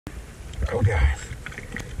Oh god.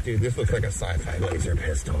 Dude, this looks like a sci-fi laser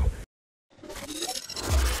pistol.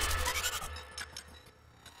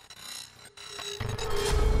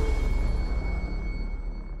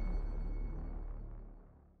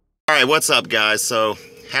 Alright, what's up guys? So,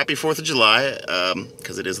 happy 4th of July,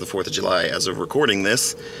 because it is the 4th of July as of recording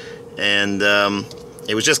this. And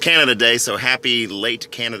it was just Canada Day, so happy late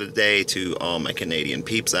Canada Day to all my Canadian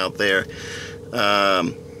peeps out there.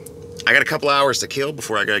 I got a couple hours to kill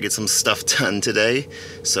before I gotta get some stuff done today.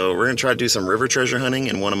 So we're gonna try to do some river treasure hunting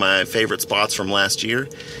in one of my favorite spots from last year.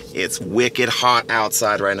 It's wicked hot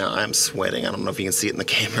outside right now. I'm sweating. I don't know if you can see it in the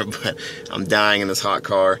camera, but I'm dying in this hot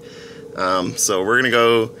car. So we're gonna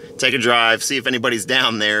go take a drive, see if anybody's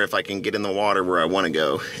down there, if I can get in the water where I wanna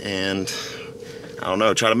go. And I don't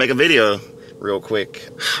know, try to make a video real quick.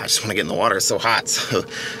 I just wanna get in the water, it's so hot, so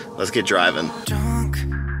let's get driving. Drunk,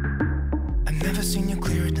 I've never seen you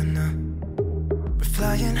clearer than now. We're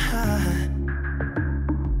flying high,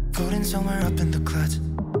 floating somewhere up in the clouds.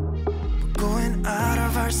 We're going out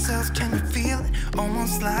of ourselves, can you feel it?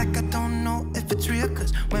 Almost like I don't know if it's real,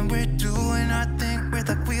 cause when we're doing our thing, we're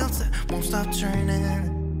like wheels that won't stop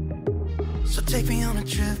turning. So take me on a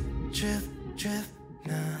trip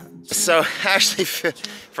now. So I actually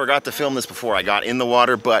forgot to film this before I got in the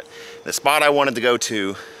water, but the spot I wanted to go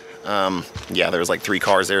to, yeah, there was like 3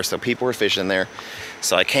 cars there, so people were fishing there.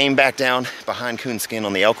 So I came back down behind Coonskin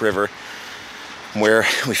on the Elk River where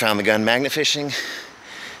we found the gun magnet fishing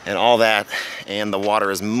and all that, and the water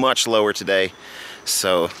is much lower today.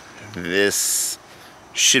 So this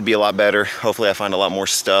should be a lot better. Hopefully I find a lot more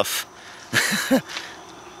stuff.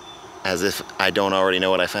 As if I don't already know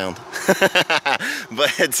what I found.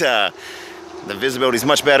 But the visibility is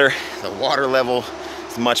much better. The water level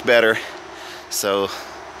is much better. So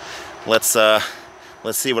let's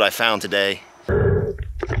see what I found today.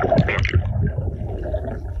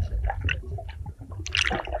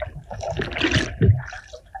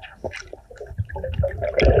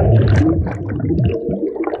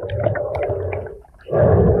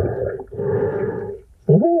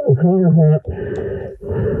 Kind of hot.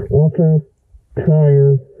 Also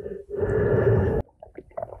tired.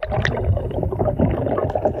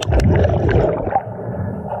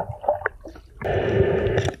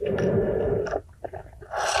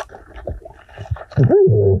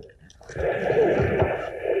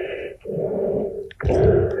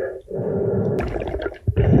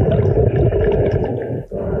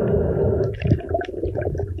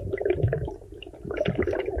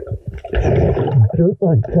 Just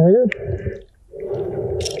like tired.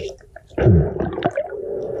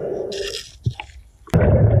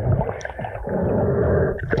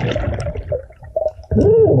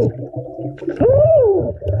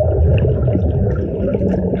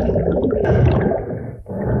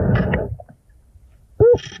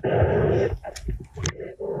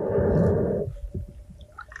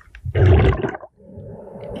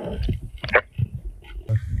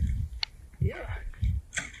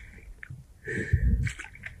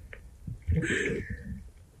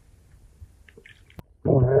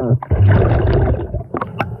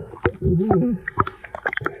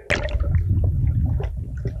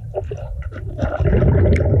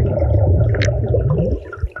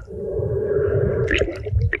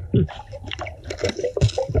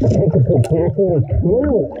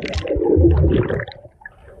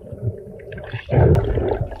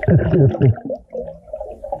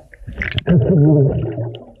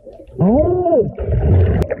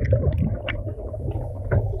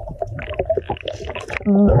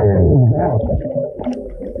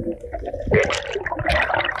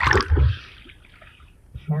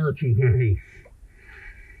 Archie, hey.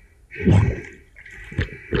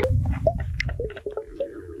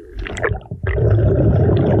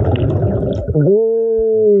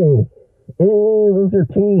 Oh, those are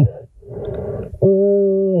teeth.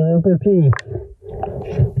 Oh, those are teeth.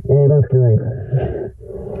 Oh, that's great.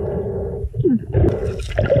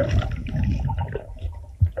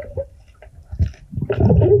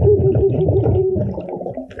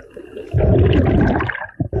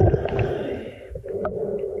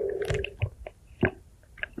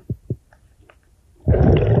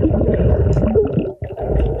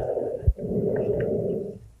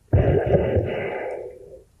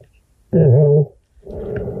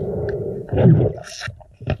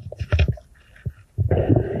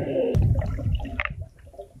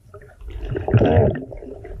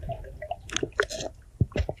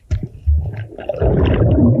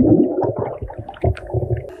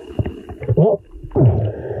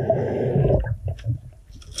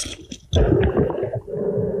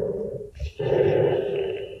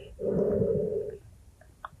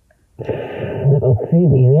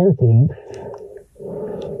 working.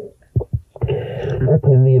 I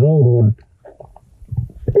can need old one.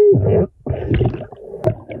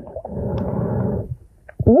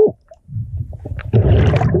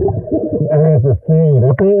 I have a food. I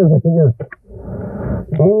thought it was a fork.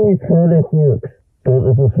 I always heard it works, but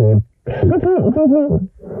it's a food.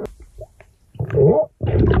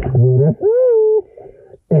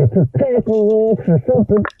 It's a tackle wolf or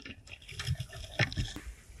something.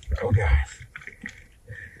 Oh, guys.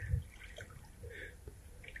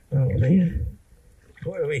 Oh, man.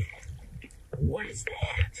 What is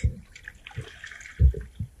that?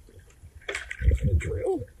 A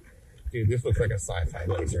drill? Dude, this looks like a sci-fi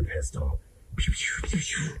laser pistol.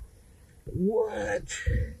 What?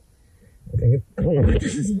 I don't know what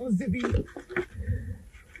this is supposed to be.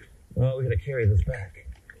 Oh, we gotta carry this back.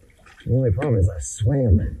 The only problem is I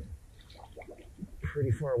swam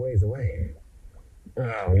pretty far ways away.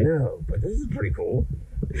 Oh no, but this is pretty cool.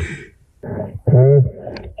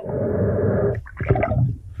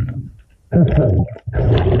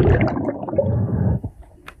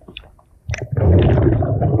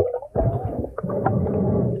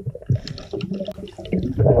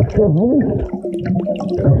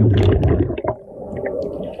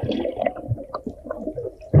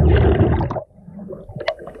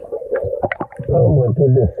 Oh my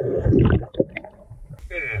goodness.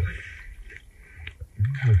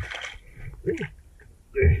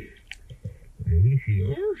 Are you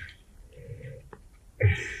here?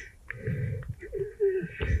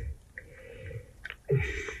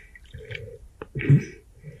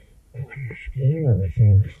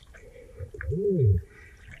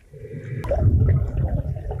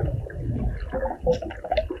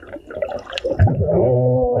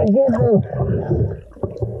 Oh my goodness.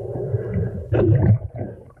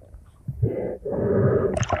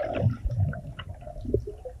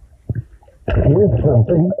 Here's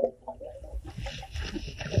something.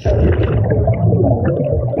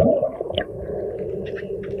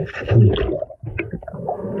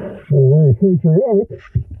 Oh, creature of it.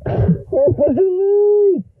 It's a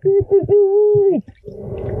delight! It's a delight!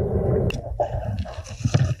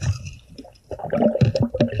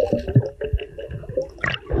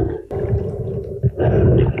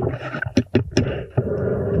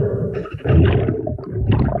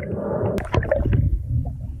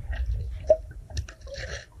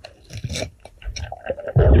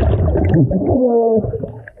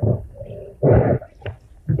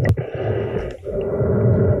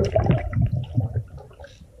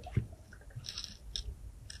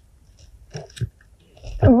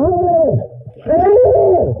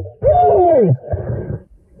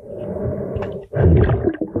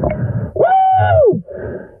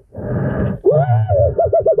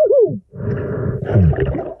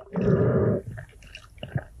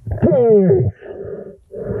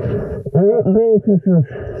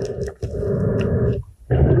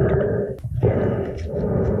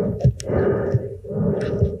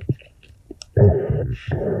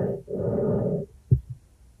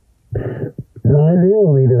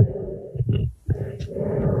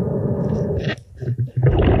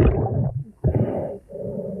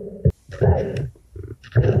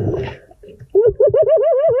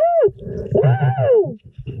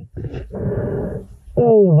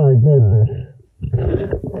 Oh my goodness.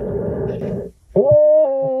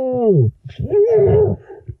 Oh!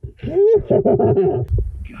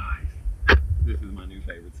 Guys, this is my new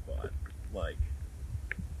favorite spot. Like,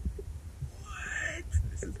 what?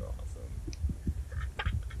 This is awesome.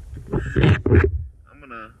 I'm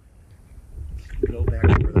gonna go back to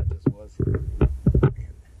where that just was and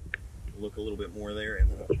look a little bit more there, and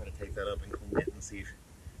then I'll try to take that up and clean it and see if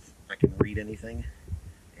I can read anything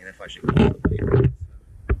and if I should go to the paper.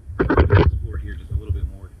 Explore here just a little bit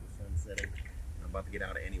more because the sun's setting. I'm about to get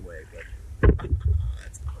out anyway, but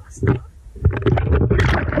that's awesome.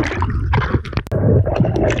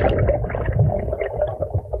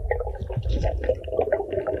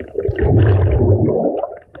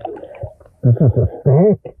 This is a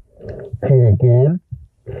stick. Okay, again.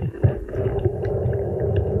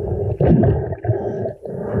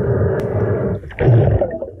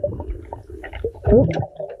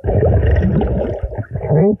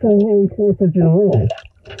 Thanks on Merry 4th of July.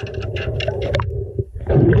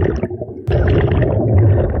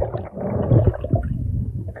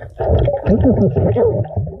 This is a stick.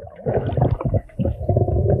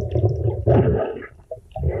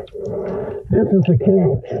 This is a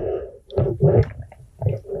couch.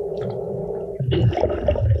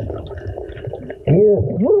 Yes,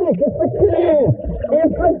 look, it's a couch!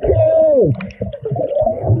 It's a couch!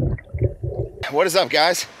 What is up,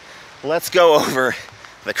 guys? Let's go over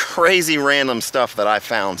the crazy random stuff that I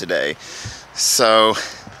found today. So,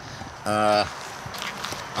 a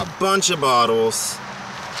bunch of bottles,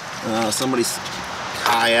 somebody's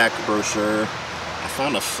kayak brochure. I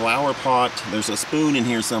found a flower pot. There's a spoon in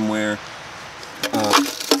here somewhere.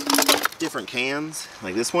 Different cans,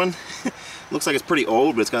 like this one. Looks like it's pretty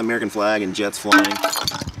old, but it's got American flag and jets flying.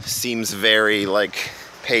 Seems very like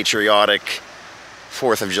patriotic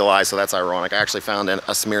 4th of July, so that's ironic. I actually found a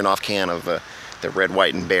Smirnoff can of the red,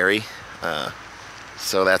 white, and berry.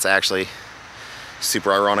 So that's actually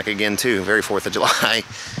super ironic again too, very 4th of July.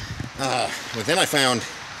 But then I found,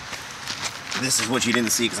 this is what you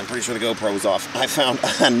didn't see because I'm pretty sure the GoPro's off. I found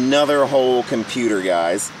another whole computer,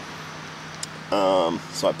 guys.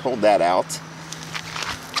 So I pulled that out.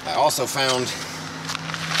 I also found,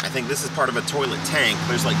 I think this is part of a toilet tank.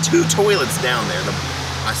 There's like 2 toilets down there.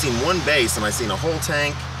 I've seen one base and I've seen a whole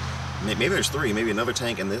tank. Maybe there's 3, maybe another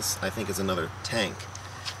tank, and this I think is another tank.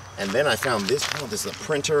 And then I found this, oh, this is a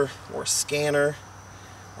printer or a scanner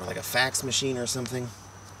or like a fax machine or something.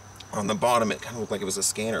 On the bottom it kind of looked like it was a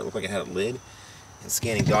scanner. It looked like it had a lid and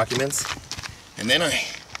scanning documents. And then I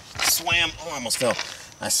swam, oh I almost fell.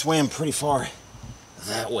 I swam pretty far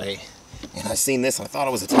that way. And I seen this, I thought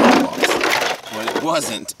it was a tackle box. But it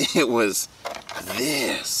wasn't. It was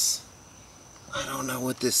this. I don't know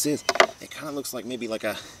what this is. It kind of looks like maybe like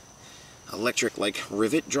a electric like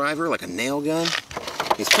rivet driver, like a nail gun.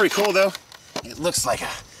 It's pretty cool though. It looks like a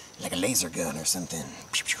laser gun or something.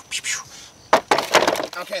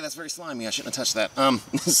 Okay, that's very slimy. I shouldn't have touched that.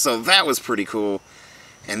 So that was pretty cool.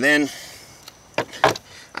 And then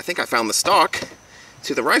I think I found the stock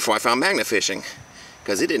to the rifle. I found magnet fishing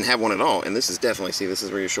because it didn't have one at all. And this is definitely, see, this is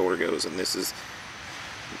where your shoulder goes, and this is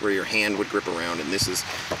where your hand would grip around, and this is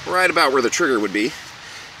right about where the trigger would be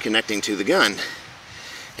connecting to the gun.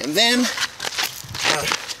 And then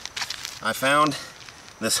I found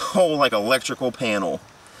this whole like electrical panel,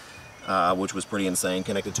 which was pretty insane,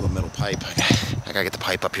 connected to a metal pipe. I gotta get the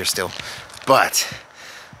pipe up here still. But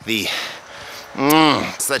the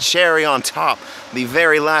it's the cherry on top, the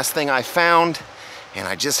very last thing I found, and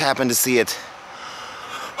I just happened to see it,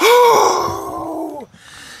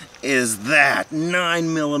 is that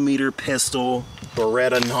 9mm pistol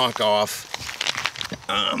Beretta knockoff.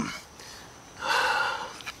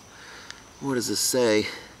 What does this say?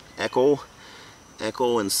 Ekol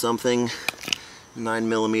and something,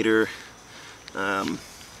 9mm.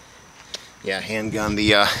 Yeah, handgun.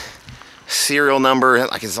 The serial number,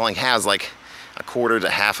 like it only has like 1/4 to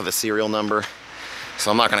half of the serial number, so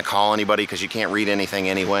I'm not gonna call anybody because you can't read anything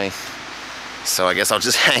anyway. So I guess I'll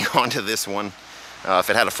just hang on to this one. If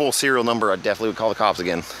it had a full serial number, I definitely would call the cops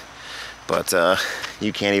again. But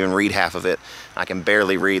you can't even read half of it. I can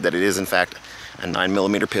barely read that it is in fact a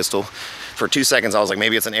 9mm pistol. For 2 seconds I was like,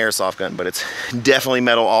 maybe it's an airsoft gun, but it's definitely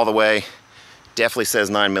metal all the way. Definitely says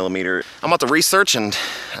 9mm. I'm about to research and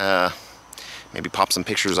maybe pop some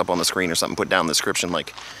pictures up on the screen or something, put down in the description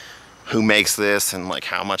like who makes this and like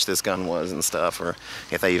how much this gun was and stuff, or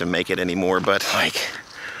if they even make it anymore. But like,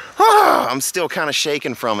 I'm still kind of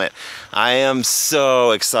shaking from it. I am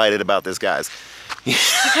so excited about this, guys.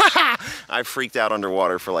 I freaked out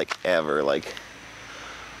underwater for like ever, like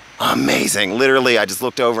amazing. Literally, I just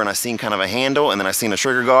looked over and I seen kind of a handle, and then I seen a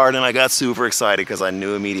trigger guard, and I got super excited because I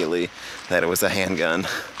knew immediately that it was a handgun.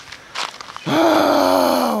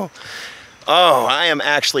 Oh, I am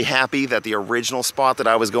actually happy that the original spot that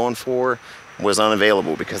I was going for was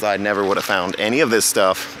unavailable, because I never would have found any of this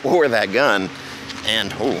stuff or that gun.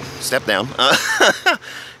 And, oh, step down.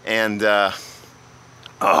 And,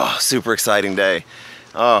 oh, super exciting day.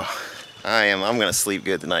 Oh, I'm gonna sleep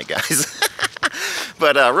good tonight, guys.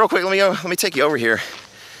 But real quick, let me take you over here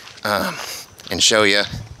and show you.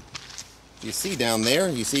 You see down there,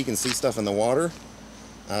 you can see stuff in the water.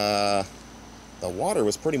 The water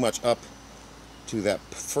was pretty much up to that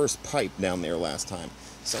first pipe down there last time.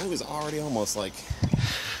 So it was already almost like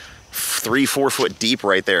 3-4 foot deep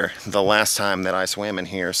right there the last time that I swam in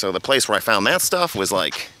here. So the place where I found that stuff was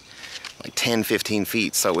like 10-15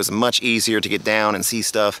 feet. So it was much easier to get down and see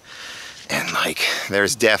stuff. And like, there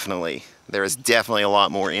is definitely a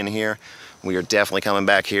lot more in here. We are definitely coming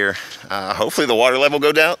back here. Hopefully the water level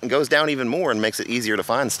goes down even more and makes it easier to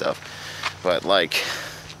find stuff. But like,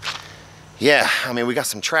 yeah, I mean, we got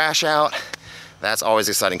some trash out. That's always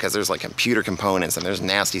exciting because there's like computer components and there's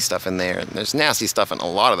nasty stuff in there. And there's nasty stuff in a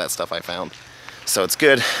lot of that stuff I found. So it's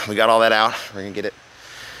good. We got all that out. We're gonna get it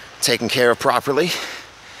taken care of properly.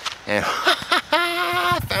 And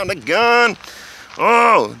I found a gun.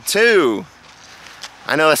 Oh, 2.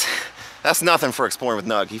 I know that's nothing for Exploring with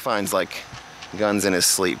Nug. He finds like guns in his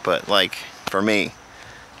sleep, but like for me,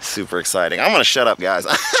 Super exciting. I'm gonna shut up, guys.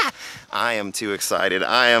 I am too excited.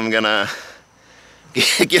 I am gonna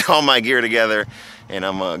get all my gear together and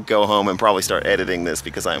I'm gonna go home and probably start editing this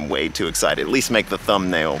because I'm way too excited. At least make the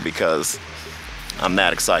thumbnail because I'm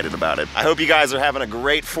that excited about it. I hope you guys are having a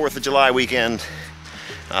great 4th of July weekend.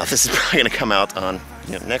 This is probably gonna come out on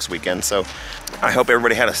next weekend, so I hope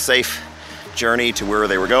everybody had a safe journey to where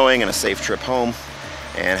they were going and a safe trip home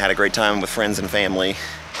and had a great time with friends and family.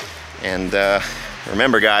 And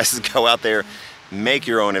remember, guys, go out there, make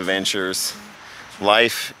your own adventures.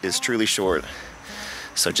 Life is truly short,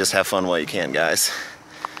 so just have fun while you can, guys.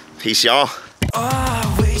 Peace, y'all.